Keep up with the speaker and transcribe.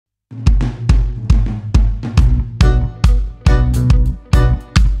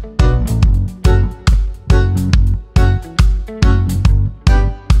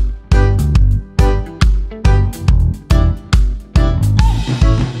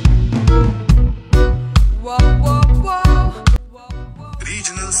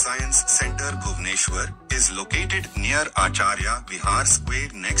located near Acharya, Vihar Square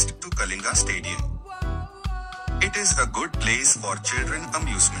next to Kalinga Stadium. It is a good place for children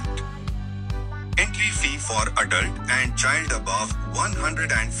amusement. Entry fee for adult and child above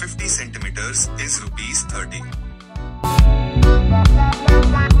 150 centimeters is Rs 30.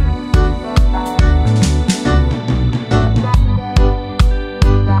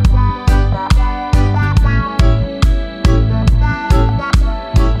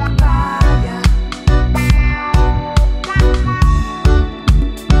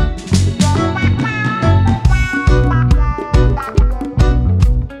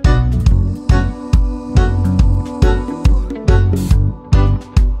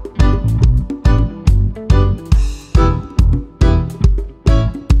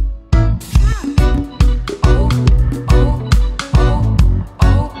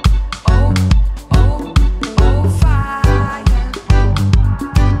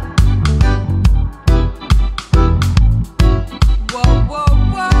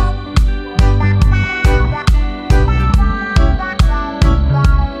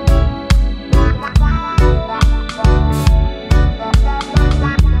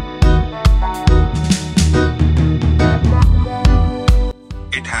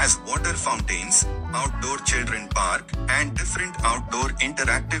 Water fountains, outdoor children park, and different outdoor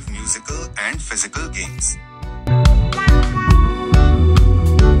interactive musical and physical games.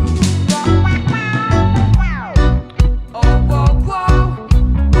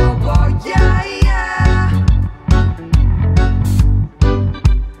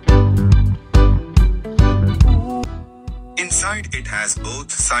 Inside it has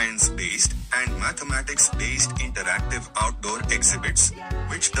both science-based and mathematics-based interactive outdoor exhibits,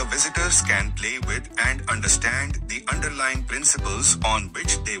 which the visitors can play with and understand the underlying principles on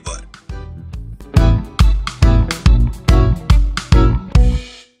which they work.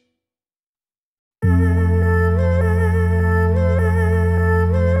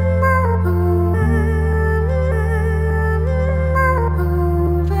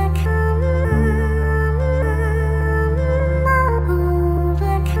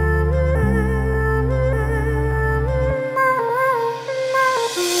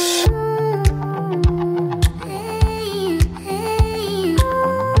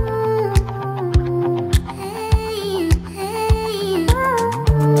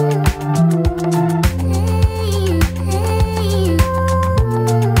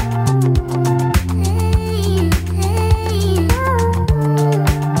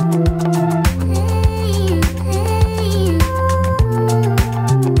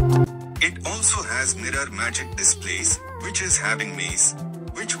 Mirror magic displays, which is having maze,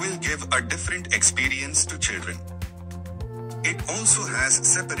 which will give a different experience to children. It also has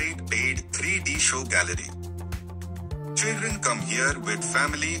separate paid 3D show gallery. Children come here with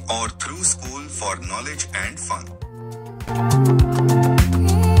family or through school for knowledge and fun.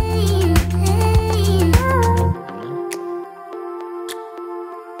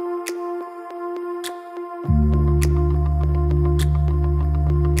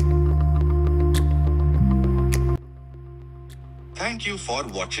 Thank you for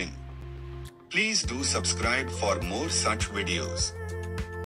watching. Please do subscribe for more such videos.